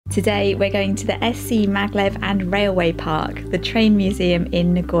Today we're going to the SC Maglev and Railway Park, the train museum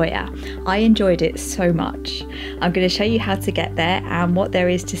in Nagoya. I enjoyed it so much. I'm going to show you how to get there and what there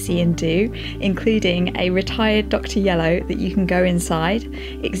is to see and do, including a retired Dr. Yellow that you can go inside,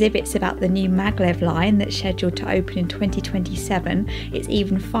 exhibits about the new Maglev line that's scheduled to open in 2027. It's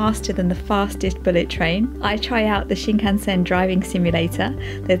even faster than the fastest bullet train. I try out the Shinkansen driving simulator.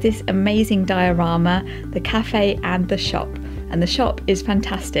 There's this amazing diorama, the cafe and the shop. And the shop is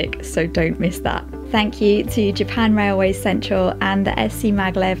fantastic, so don't miss that. Thank you to Japan Railways Central and the SC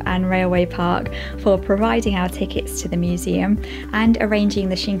Maglev and Railway Park for providing our tickets to the museum and arranging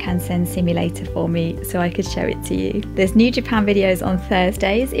the Shinkansen simulator for me so I could show it to you. There's new Japan videos on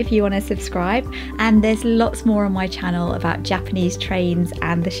Thursdays if you want to subscribe, and there's lots more on my channel about Japanese trains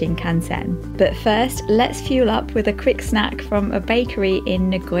and the Shinkansen. But first, let's fuel up with a quick snack from a bakery in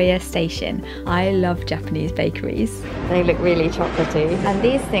Nagoya Station. I love Japanese bakeries. They look really chocolatey, and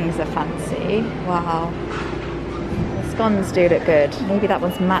these things are fancy. Wow. The scones do look good. Maybe that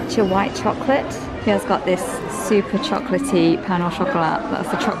one's matcha white chocolate. Here's got this super chocolatey pan au chocolat. That's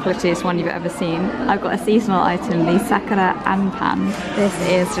the chocolatiest one you've ever seen. I've got a seasonal item, the sakura and pan. This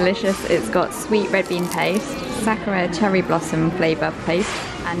is delicious. It's got sweet red bean paste, sakura cherry blossom flavour paste,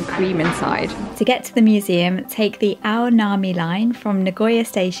 and cream inside. To get to the museum, take the Aonami line from Nagoya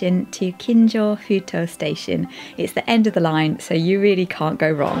Station to Kinjo Futo Station. It's the end of the line, so you really can't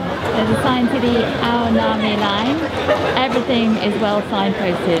go wrong. There's a sign to the Aonami line. Everything is well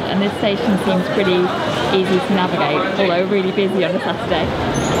signposted, and this station seems pretty easy to navigate, although really busy on a Saturday.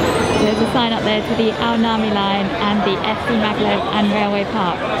 There's a sign up there to the Aonami line and the SC Maglev and Railway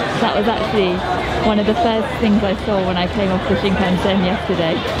Park. That was actually one of the first things I saw when I came off the Shinkansen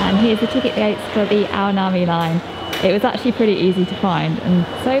yesterday. And here's the ticket gates for the Aonami line. It was actually pretty easy to find, and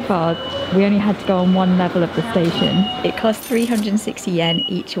so far we only had to go on one level of the station. It costs 360 yen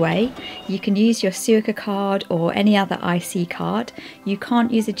each way. You can use your Suica card or any other IC card. You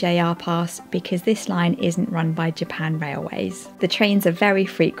can't use a JR pass because this line isn't run by Japan Railways. The trains are very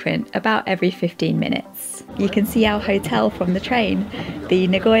frequent, about every 15 minutes. You can see our hotel from the train, the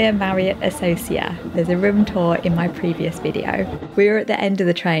Nagoya Marriott Associa. There's a room tour in my previous video. We were at the end of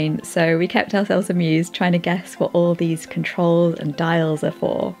the train, so we kept ourselves amused trying to guess what all these controls and dials are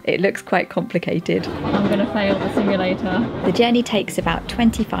for. It looks quite complicated. I'm going to fail the simulator. The journey takes about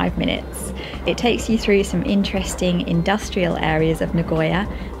 25 minutes. It takes you through some interesting industrial areas of Nagoya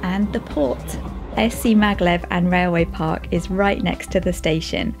and the port. SC Maglev and Railway Park is right next to the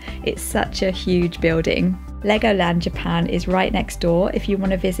station. It's such a huge building. Legoland Japan is right next door if you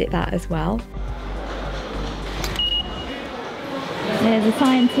want to visit that as well. There's a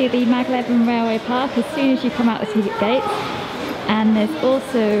sign to the Maglev and Railway Park as soon as you come out the ticket gates. And there's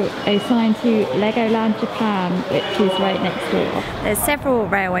also a sign to Legoland Japan, which is right next door. There's several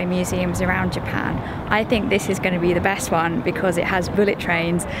railway museums around Japan. I think this is going to be the best one because it has bullet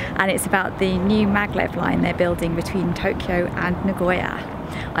trains and it's about the new Maglev line they're building between Tokyo and Nagoya.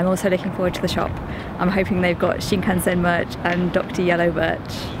 I'm also looking forward to the shop. I'm hoping they've got Shinkansen merch and Dr. Yellow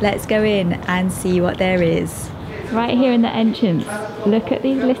merch. Let's go in and see what there is. Right here in the entrance, look at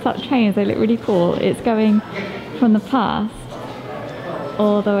these lit up trains, they look really cool. It's going from the past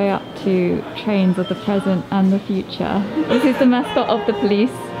all the way up to trains of the present and the future. This is the mascot of the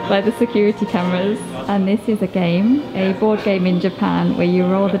police by the security cameras, and this is a game, a board game in Japan where you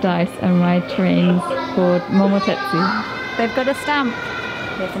roll the dice and ride trains called Momotetsu. They've got a stamp.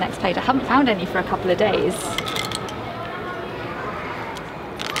 Here's the next page. I haven't found any for a couple of days.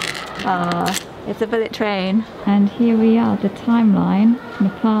 It's a bullet train. And here we are, the timeline. In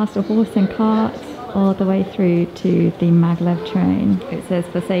the past, a horse and cart, all the way through to the Maglev train. It says,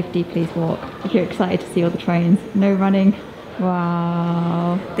 for safety, please walk. If you're excited to see all the trains, no running.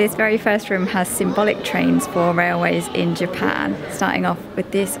 Wow. This very first room has symbolic trains for railways in Japan, starting off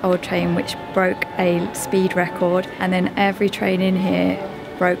with this old train which broke a speed record, and then every train in here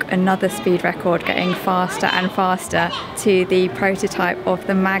broke another speed record, getting faster and faster to the prototype of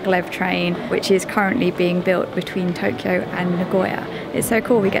the Maglev train, which is currently being built between Tokyo and Nagoya. It's so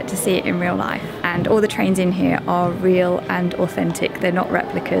cool we get to see it in real life, and all the trains in here are real and authentic. They're not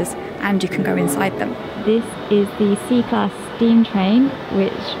replicas, and you can go inside them. This is the C-Class steam train,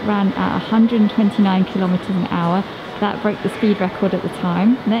 which ran at 129 kilometers an hour. That broke the speed record at the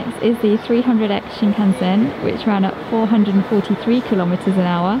time. Next is the 300X Shinkansen, which ran at 443 kilometers an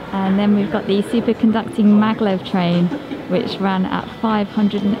hour. And then we've got the superconducting Maglev train, which ran at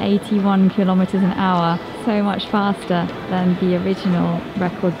 581 kilometers an hour. so much faster than the original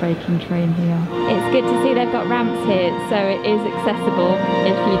record-breaking train here. It's good to see they've got ramps here, so it is accessible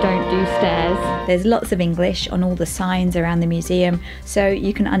if you don't do stairs. There's lots of English on all the signs around the museum, so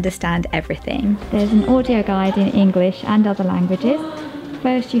you can understand everything. There's an audio guide in English and other languages.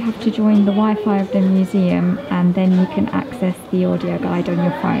 First you have to join the Wi-Fi of the museum and then you can access the audio guide on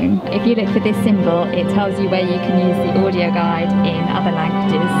your phone. If you look for this symbol, it tells you where you can use the audio guide in other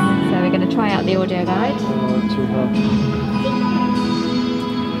languages. So we're going to try out the audio guide.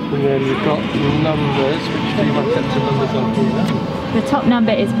 And then you've got numbers, which do you want to numbers on here? The top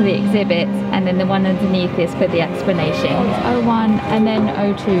number is for the exhibit and then the one underneath is for the explanation. It's 01 and then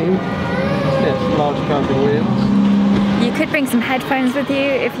 02. Yes, large guiding wheels. You could bring some headphones with you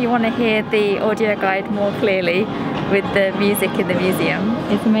if you want to hear the audio guide more clearly with the music in the museum.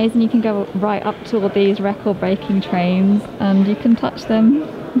 It's amazing, you can go right up to all these record-breaking trains and you can touch them.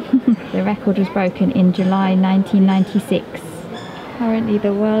 The record was broken in July 1996. Currently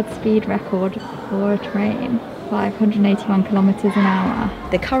the world speed record for a train, 581 kilometers an hour.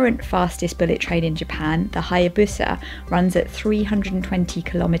 The current fastest bullet train in Japan, the Hayabusa, runs at 320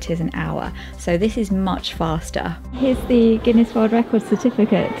 kilometers an hour, so this is much faster. Here's the Guinness World Record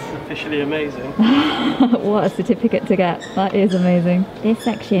certificate. Officially amazing. What a certificate to get, that is amazing. This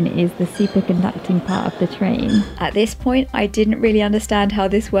section is the superconducting part of the train. At this point I didn't really understand how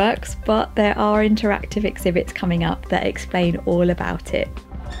this works, but there are interactive exhibits coming up that explain all about it.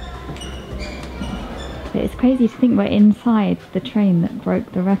 It's crazy to think we're inside the train that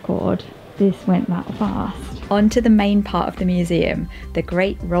broke the record. This went that fast. On to the main part of the museum, the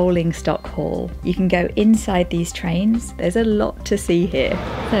Great Rolling Stock Hall. You can go inside these trains. There's a lot to see here.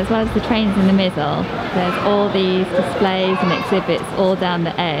 So as well as the trains in the middle, there's all these displays and exhibits all down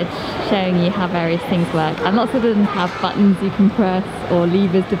the edge, showing you how various things work. And lots of them have buttons you can press or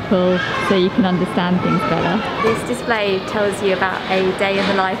levers to pull so you can understand things better. This display tells you about a day in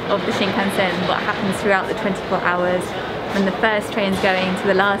the life of the Shinkansen, what happens throughout the 24 hours, from the first trains going to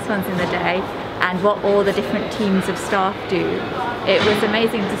the last ones in the day, and what all the different teams of staff do. It was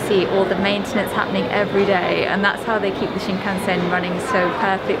amazing to see all the maintenance happening every day, and that's how they keep the Shinkansen running so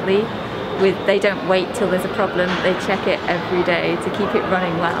perfectly. They don't wait till there's a problem, they check it every day to keep it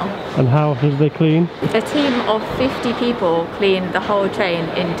running well. And how do they clean? A team of 50 people clean the whole train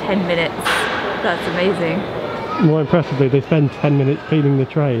in 10 minutes. That's amazing. More impressively, they spend 10 minutes cleaning the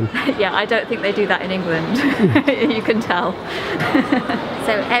train. Yeah, I don't think they do that in England. You can tell.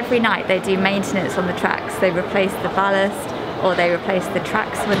 So every night they do maintenance on the tracks. They replace the ballast or they replace the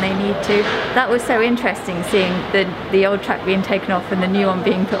tracks when they need to. That was so interesting, seeing the old track being taken off and the new one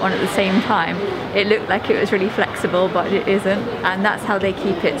being put on at the same time. It looked like it was really flexible, but it isn't. And that's how they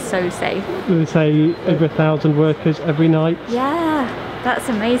keep it so safe. They say over 1,000 workers every night. Yeah. That's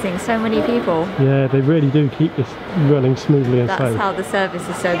amazing, so many people. Yeah, they really do keep this running smoothly and safe. That's how the service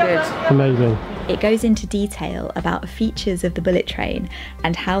is so good. Amazing. It goes into detail about features of the bullet train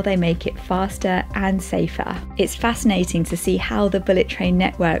and how they make it faster and safer. It's fascinating to see how the bullet train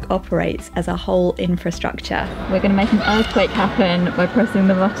network operates as a whole infrastructure. We're going to make an earthquake happen by pressing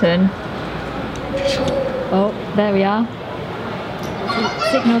the button. Oh, there we are.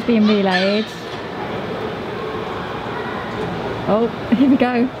 Signal's being relayed. Oh, here we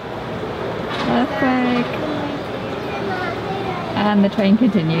go. Earthquake. And the train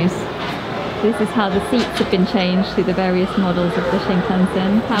continues. This is how the seats have been changed through the various models of the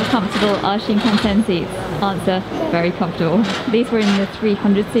Shinkansen. How comfortable are Shinkansen seats? Answer, very comfortable. These were in the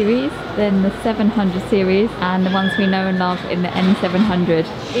 300 series, then the 700 series, and the ones we know and love in the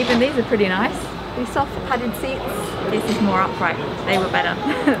N700. Even these are pretty nice. These soft padded seats. This is more upright. They were better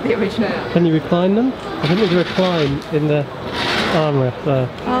than the original. Can you recline them? I think there's a recline in the armrest there.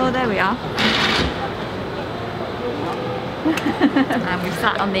 Oh, there we are. And we've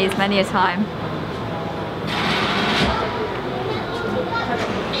sat on these many a time.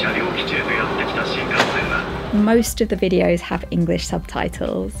 Most of the videos have English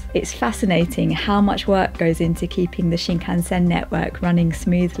subtitles. It's fascinating how much work goes into keeping the Shinkansen network running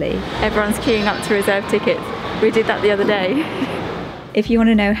smoothly. Everyone's queuing up to reserve tickets. We did that the other day. If you want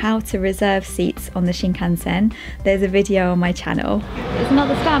to know how to reserve seats on the Shinkansen, there's a video on my channel. There's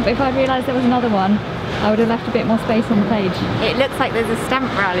another stamp. If I'd realised there was another one, I would have left a bit more space on the page. It looks like there's a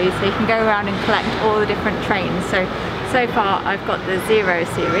stamp rally, so you can go around and collect all the different trains. So far I've got the 0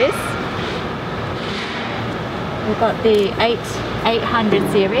 series. We've got the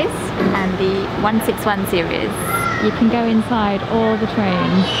 800 series and the 161 series. You can go inside all the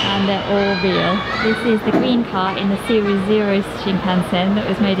trains and they're all real. This is the green car in the Series 0 Shinkansen that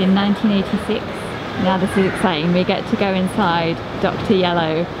was made in 1986. Now this is exciting, we get to go inside Dr.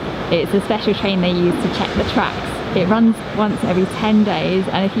 Yellow. It's a special train they use to check the tracks. It runs once every 10 days,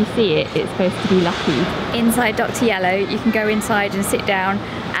 and if you see it, it's supposed to be lucky. Inside Dr. Yellow, you can go inside and sit down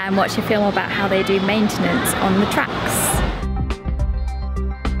and watch a film about how they do maintenance on the tracks.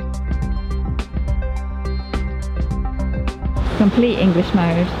 Complete English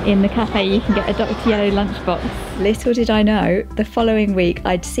mode. In the cafe you can get a Dr. Yellow lunchbox. Little did I know, the following week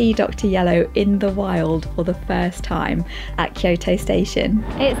I'd see Dr. Yellow in the wild for the first time at Kyoto Station.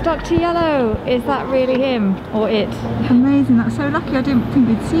 It's Dr. Yellow! Is that really him? Or it? Amazing, that's so lucky, I didn't think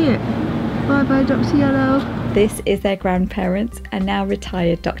we'd see it. Bye bye Dr. Yellow. This is their grandparents and now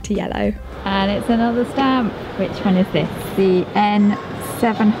retired Dr. Yellow. And it's another stamp. Which one is this? The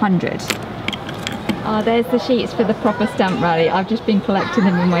N700. Oh, there's the sheets for the proper stamp rally. I've just been collecting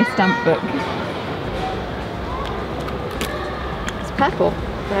them in my stamp book. It's purple.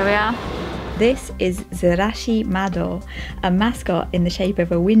 There we are. This is Zurashi Mado, a mascot in the shape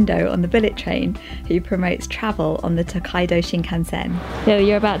of a window on the bullet train who promotes travel on the Tokaido Shinkansen. So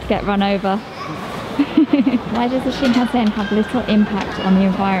you're about to get run over. Why does the Shinkansen have little impact on the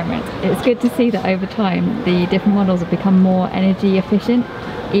environment? It's good to see that over time the different models have become more energy efficient,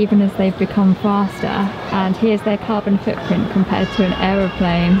 even as they've become faster, and here's their carbon footprint compared to an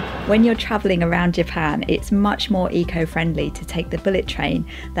aeroplane. When you're travelling around Japan, it's much more eco-friendly to take the bullet train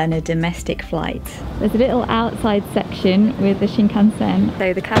than a domestic flight. There's a little outside section with the Shinkansen.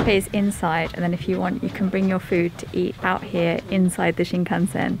 So the cafe is inside, and then if you want, you can bring your food to eat out here inside the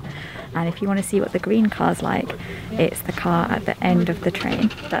Shinkansen. And if you want to see what the green car's like, it's the car at the end of the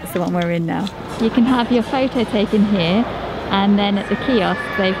train. That's the one we're in now. You can have your photo taken here, and then at the kiosk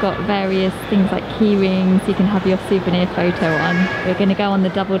they've got various things like key rings. You can have your souvenir photo on. We're going to go on the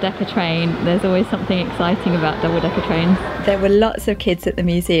double-decker train. There's always something exciting about double-decker trains. There were lots of kids at the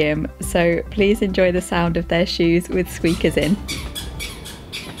museum, so please enjoy the sound of their shoes with squeakers in.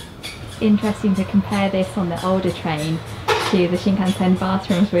 Interesting to compare this on the older train to the Shinkansen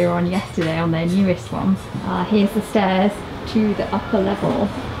bathrooms we were on yesterday on their newest one. Here's the stairs to the upper level.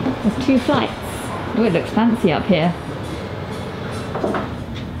 There's 2 flights. Oh, it looks fancy up here.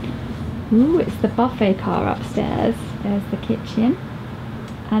 Ooh, it's the buffet car upstairs. There's the kitchen,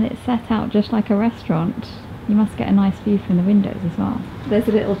 and it's set out just like a restaurant. You must get a nice view from the windows as well. There's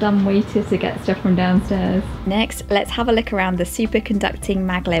a little dumb waiter to get stuff from downstairs. Next, let's have a look around the superconducting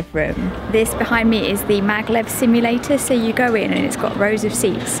Maglev room. This behind me is the Maglev simulator, so you go in and it's got rows of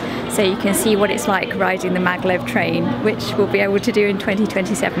seats, so you can see what it's like riding the Maglev train, which we'll be able to do in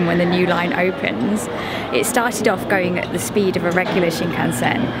 2027 when the new line opens. It started off going at the speed of a regular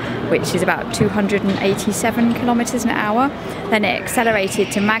Shinkansen, which is about 287 kilometers an hour. Then it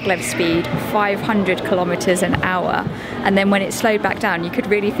accelerated to Maglev speed, 500 kilometers an hour. And then when it slowed back down, you could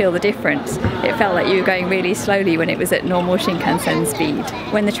really feel the difference. It felt like you were going really slowly when it was at normal Shinkansen speed.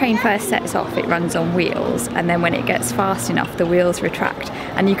 When the train first sets off, it runs on wheels, and then when it gets fast enough, the wheels retract.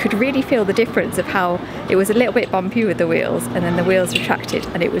 And you could really feel the difference of how it was a little bit bumpy with the wheels, and then the wheels retracted,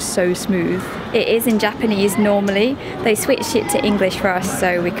 and it was so smooth. It is in Japanese normally. They switched it to English for us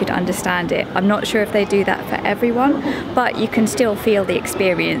so we could understand it. I'm not sure if they do that for everyone, but you can still feel the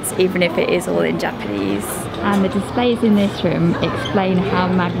experience even if it is all in Japanese. And the displays in this room explain how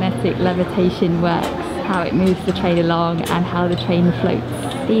magnetic levitation works, how it moves the train along, and how the train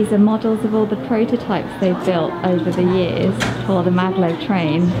floats. These are models of all the prototypes they've built over the years for the Maglev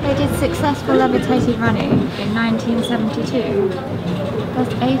train. They did successful levitated running in 1972.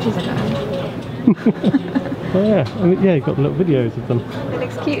 That's ages ago. Oh yeah, I mean, yeah, you've got little videos of them. It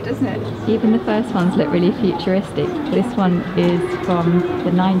looks cute, doesn't it? Even the first ones look really futuristic. This one is from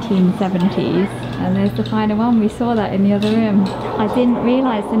the 1970s, and there's the final one. We saw that in the other room. I didn't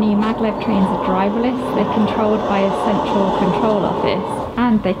realise the new Maglev trains are driverless. They're controlled by a central control office,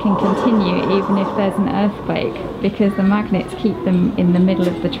 and they can continue even if there's an earthquake, because the magnets keep them in the middle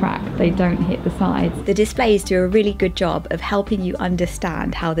of the track. They don't hit the sides. The displays do a really good job of helping you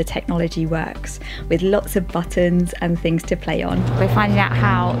understand how the technology works, with lots of buttons and things to play on. We're finding out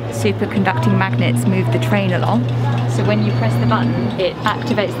how superconducting magnets move the train along. So when you press the button, it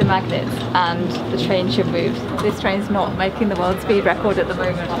activates the magnets and the train should move. This train's not making the world speed record at the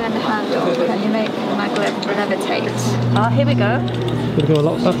moment. Turn the handle. Can you make the maglev levitate? Oh, here we go. It's going to go a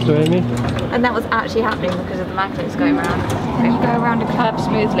lot faster, Amy. And that was actually happening because of the magnets going around. Can you go around a curb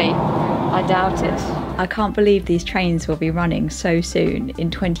smoothly? I doubt it. I can't believe these trains will be running so soon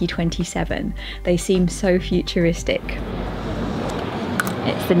in 2027. They seem so futuristic.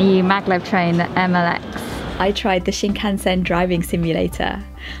 It's the new Maglev train, the MLX, I tried the Shinkansen driving simulator.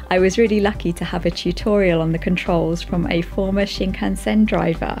 I was really lucky to have a tutorial on the controls from a former Shinkansen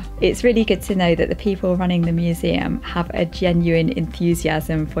driver. It's really good to know that the people running the museum have a genuine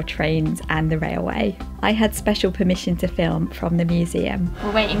enthusiasm for trains and the railway. I had special permission to film from the museum.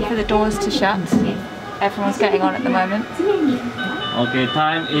 We're waiting for the doors to shut. Everyone's getting on at the moment. Okay,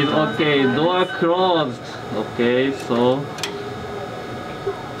 time is okay. Door closed. Okay, so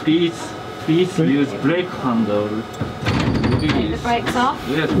please use brake handle. Take the brakes off?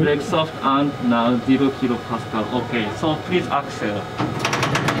 Yes, brakes off and now 0 kilopascal. Okay, so please axle.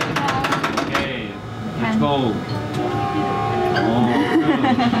 Okay, let's go.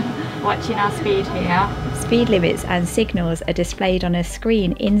 Oh, Watching our speed here. Speed limits and signals are displayed on a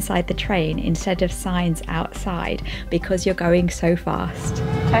screen inside the train instead of signs outside because you're going so fast.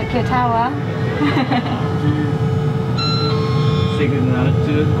 Tokyo Tower. Signal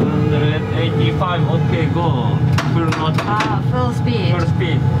 285. Okay, go. Full speed. Full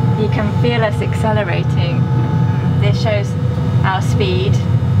speed. You can feel us accelerating. This shows our speed.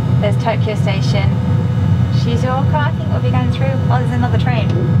 There's Tokyo Station. Shizuoka, I think we'll be going through. Oh, there's another train.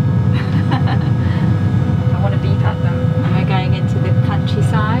 I want to beep at them. And we're going into the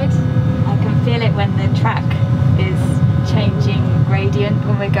countryside. I can feel it when the track is changing gradient,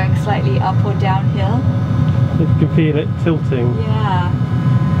 when we're going slightly up or downhill. You can feel it tilting. Yeah.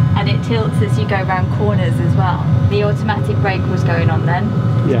 And it tilts as you go around corners as well. The automatic brake was going on then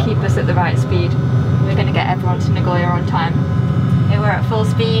to keep us at the right speed. We're going to get everyone to Nagoya on time. Here we're at full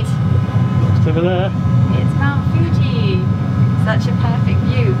speed. Just over there. It's Mount Fuji. Such a perfect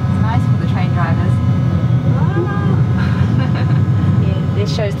view. It's nice for the train drivers. Yeah,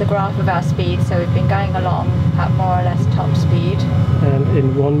 this shows the graph of our speed, so we've been going along at more or less top speed. And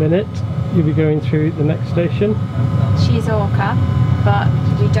in 1 minute you'll be going through the next station. Shizuoka, but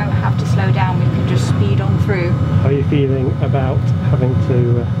we don't have to slow down, we can just speed on through. How are you feeling about having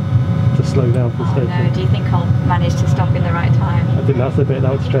to slow down for the station? No, do you think I'll manage to stop in the right time? I think that's the bit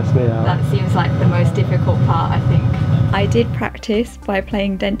that would stress me out. That seems like the most difficult part, I think. I did practice by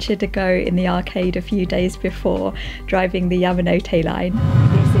playing Tokyo and Nagoya in the arcade a few days before, driving the Yamanote line.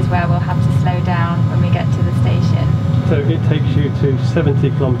 This is where we'll have to slow down when we get to the station. So it takes you to 70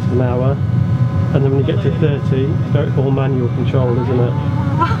 kilometres an hour, and then when you get to 30, it's all manual control, isn't it?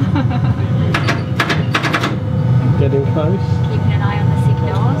 Getting close. Keeping an eye on the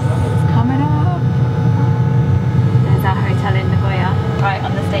signals. It's coming up. There's our hotel in Nagoya, right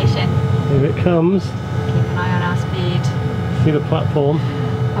on the station. Here it comes. Keep an eye on our speed. See the platform.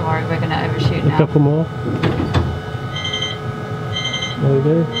 Don't worry, we're going to overshoot now. A couple more. There we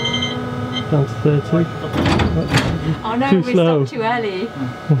go. Down to 30. Oh no, we stopped too early.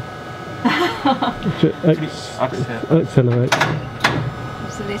 Accelerate.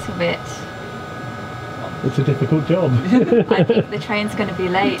 Just a little bit. It's a difficult job. I think the train's going to be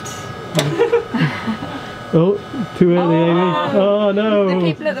late. Oh, too early, Amy. Oh no. The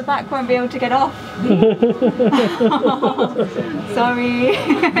people at the back won't be able to get off. Sorry.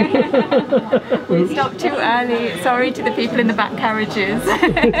 We stopped too early. Sorry to the people in the back carriages.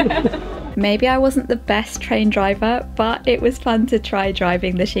 Maybe I wasn't the best train driver, but it was fun to try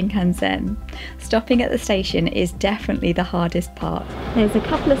driving the Shinkansen. Stopping at the station is definitely the hardest part. There's a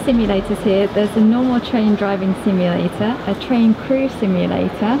couple of simulators here. There's a normal train driving simulator, a train crew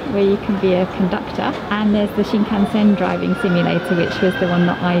simulator where you can be a conductor, and there's the Shinkansen driving simulator, which was the one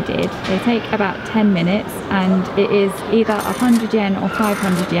that I did. They take about 10 minutes and it is either 100 yen or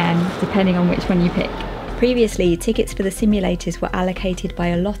 500 yen, depending on which one you pick. Previously, tickets for the simulators were allocated by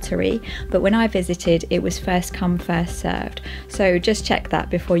a lottery, but when I visited, it was first come, first served. So just check that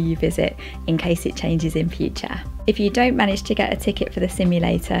before you visit, in case it changes in future. If you don't manage to get a ticket for the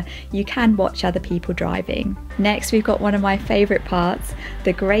simulator, you can watch other people driving. Next, we've got one of my favourite parts,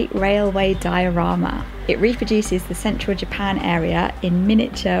 the Great Railway Diorama. It reproduces the central Japan area in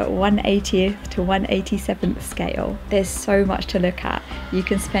miniature 1/80th to 1/87th scale. There's so much to look at. You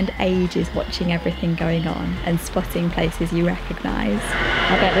can spend ages watching everything going on and spotting places you recognise.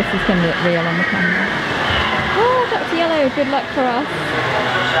 I bet this is going to look real on the camera. Oh, that's yellow. Good luck for us.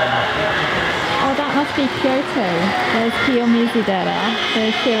 Oh, that must be Kyoto. There's Kiyomizudera.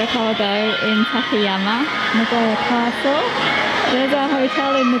 There's Shirakawa-do in Takayama. Nagoya Castle. There's our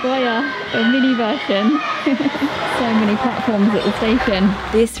hotel in Nagoya, a mini version. So many platforms at the station.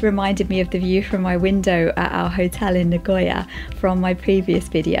 This reminded me of the view from my window at our hotel in Nagoya from my previous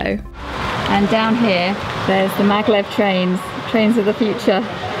video. And down here, there's the Maglev trains, trains of the future.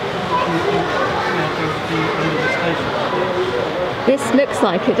 This looks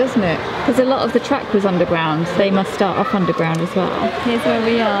like it, doesn't it? Because a lot of the track was underground. They must start off underground as well. Here's where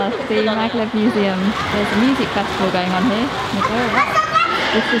we are, the Maglev Museum. There's a music festival going on here.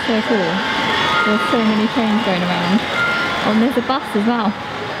 This is so cool. There's so many trains going around. Oh, and there's a bus as well.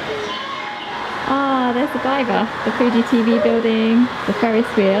 Ah, there's the diver, the Fuji TV building, the Ferris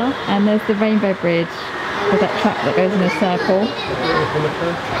wheel, and there's the Rainbow Bridge with that track that goes in a circle.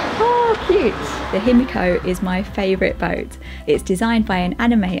 Oh, cute! The Himiko is my favourite boat. It's designed by an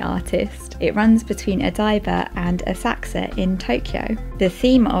anime artist. It runs between Odaiba and Osaka in Tokyo. The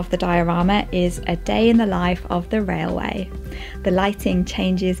theme of the diorama is a day in the life of the railway. The lighting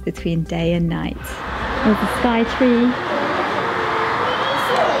changes between day and night. There's a sky tree,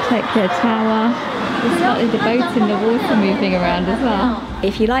 Tokyo Tower. There's slightly the boat in the water moving around as well.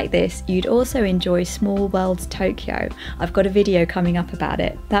 If you like this, you'd also enjoy Small World Tokyo. I've got a video coming up about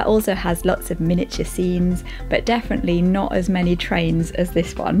it. That also has lots of miniature scenes, but definitely not as many trains as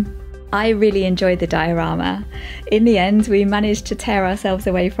this one. I really enjoyed the diorama. In the end, we managed to tear ourselves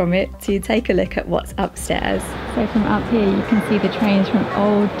away from it to take a look at what's upstairs. So from up here you can see the trains from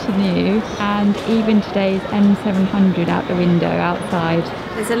old to new, and even today's M700 out the window outside.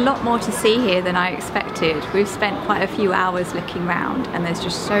 There's a lot more to see here than I expected. We've spent quite a few hours looking around, and there's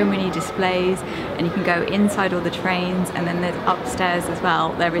just so many displays, and you can go inside all the trains, and then there's upstairs as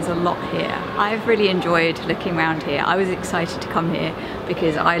well. There is a lot here. I've really enjoyed looking around here. I was excited to come here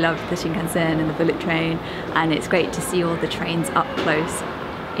because I love the Shinkansen and the bullet train, and it's great to see all the trains up close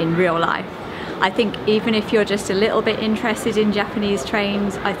in real life. I think even if you're just a little bit interested in Japanese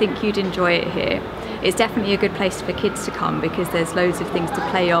trains, I think you'd enjoy it here. It's definitely a good place for kids to come because there's loads of things to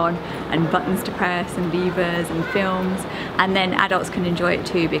play on and buttons to press and levers and films, and then adults can enjoy it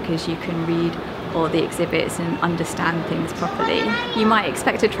too because you can read all the exhibits and understand things properly. You might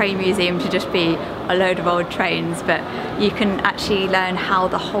expect a train museum to just be a load of old trains, but you can actually learn how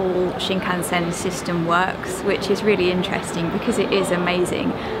the whole Shinkansen system works, which is really interesting because it is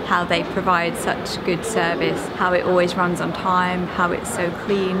amazing how they provide such good service, how it always runs on time, how it's so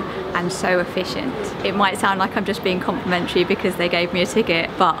clean and so efficient. It might sound like I'm just being complimentary because they gave me a ticket,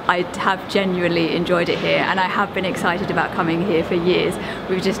 but I have genuinely enjoyed it here, and I have been excited about coming here for years.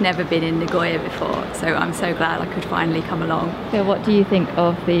 We've just never been in Nagoya before, so I'm so glad I could finally come along. So what do you think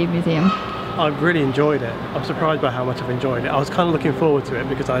of the museum? I've really enjoyed it. I'm surprised by how much I've enjoyed it. I was kind of looking forward to it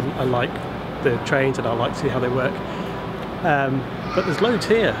because I like the trains and I like to see how they work. But there's loads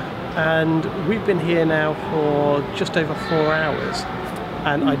here, and we've been here now for just over 4 hours,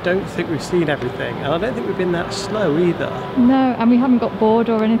 and I don't think we've seen everything, and I don't think we've been that slow either. No, and we haven't got bored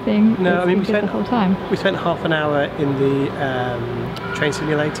or anything. No, I mean we spent the whole time. We spent half an hour in the train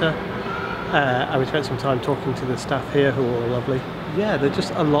simulator, and we spent some time talking to the staff here who are all lovely. Yeah, there's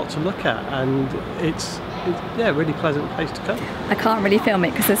just a lot to look at, and it's yeah, a really pleasant place to come. I can't really film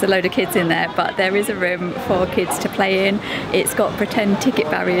it because there's a load of kids in there, but there is a room for kids to play in. It's got pretend ticket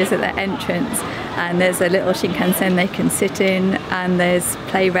barriers at the entrance, and there's a little Shinkansen they can sit in, and there's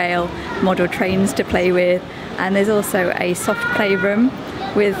play rail model trains to play with, and there's also a soft play room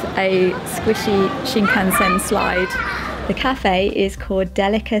with a squishy Shinkansen slide. The cafe is called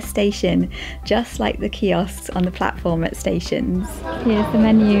Delica Station, just like the kiosks on the platform at stations. Here's the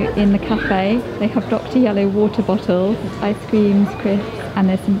menu in the cafe. They have Dr. Yellow water bottles, ice creams, crisps, and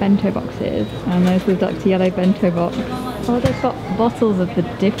there's some bento boxes. And there's the Dr. Yellow bento box. Oh, they've got bottles of the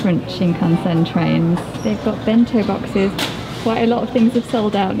different Shinkansen trains. They've got bento boxes. Quite a lot of things have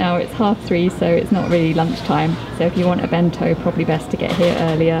sold out now. It's 3:30, so it's not really lunchtime. So if you want a bento, probably best to get here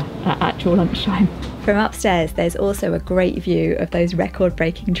earlier at actual lunchtime. From upstairs, there's also a great view of those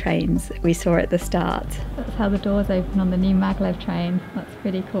record-breaking trains we saw at the start. That's how the doors open on the new Maglev train. That's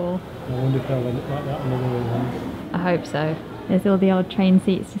pretty cool. I wonder if they'll end up like that on the real ones. I hope so. There's all the old train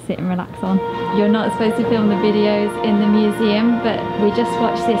seats to sit and relax on. You're not supposed to film the videos in the museum, but we just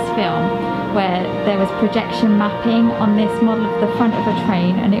watched this film where there was projection mapping on this model of the front of a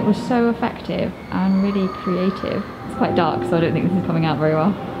train, and it was so effective and really creative. It's quite dark, so I don't think this is coming out very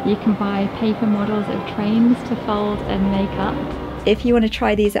well. You can buy paper models of trains to fold and make up. If you want to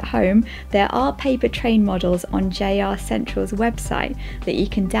try these at home, there are paper train models on JR Central's website that you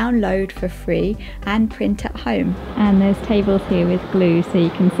can download for free and print at home. And there's tables here with glue so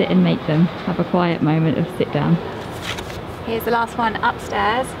you can sit and make them. Have a quiet moment of sit down. Here's the last one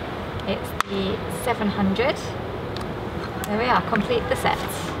upstairs. It's the 700. There we are, complete the set.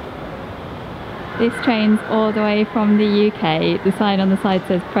 This train's all the way from the UK. The sign on the side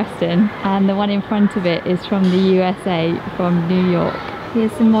says Preston, and the one in front of it is from the USA, from New York.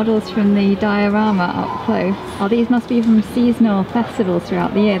 Here's some models from the diorama up close. Oh, these must be from seasonal festivals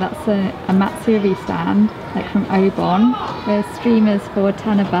throughout the year. That's a Matsuri stand, like from Obon. There's streamers for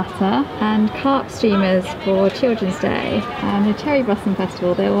Tanabata and carp streamers for Children's Day. And the Cherry Blossom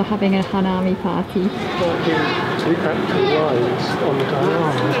Festival, they're all having a Hanami party. Two active lines on the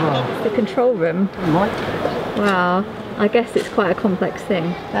diorama as well. The control room. Might Wow. I guess it's quite a complex thing.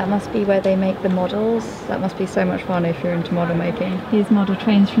 That must be where they make the models. That must be so much fun if you're into model making. Here's model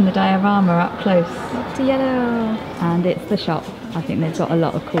trains from the diorama up close. Up to yellow. And it's the shop. I think they've got a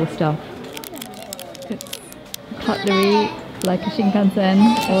lot of cool stuff. It's cutlery, like a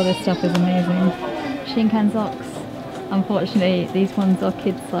Shinkansen. All this stuff is amazing. Shinkansens. Unfortunately, these ones are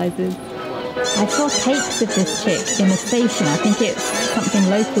kid sizes. I saw cakes of this chick in the station. I think it's something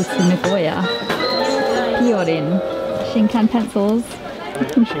local to Nagoya. Hyorin. Shinkan pencils.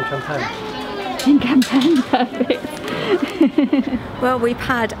 Shinkansen. Shinkansen, perfect. Well, we've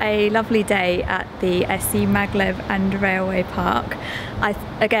had a lovely day at the SC Maglev and Railway Park.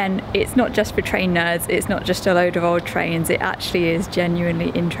 Again, it's not just for train nerds, it's not just a load of old trains, it actually is genuinely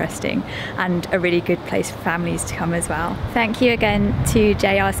interesting and a really good place for families to come as well. Thank you again to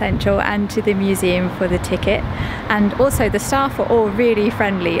JR Central and to the museum for the ticket, and also the staff were all really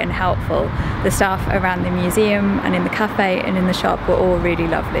friendly and helpful. The staff around the museum and in the cafe and in the shop were all really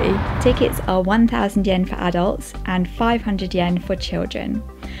lovely. Tickets are 1,000 yen for adults and 500 yen for children.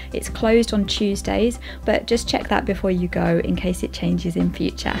 It's closed on Tuesdays, but just check that before you go in case it changes in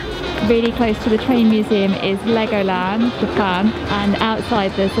future. Really close to the train museum is Legoland, Japan, and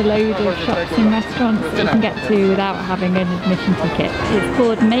outside there's a load of shops and restaurants that you can get to without having an admission ticket. It's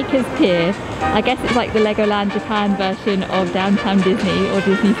called Maker's Pier. I guess it's like the Legoland Japan version of Downtown Disney or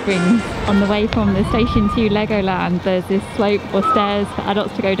Disney Springs. On the way from the station to Legoland, there's this slope or stairs for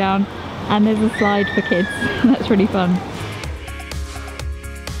adults to go down, and there's a slide for kids. That's really fun.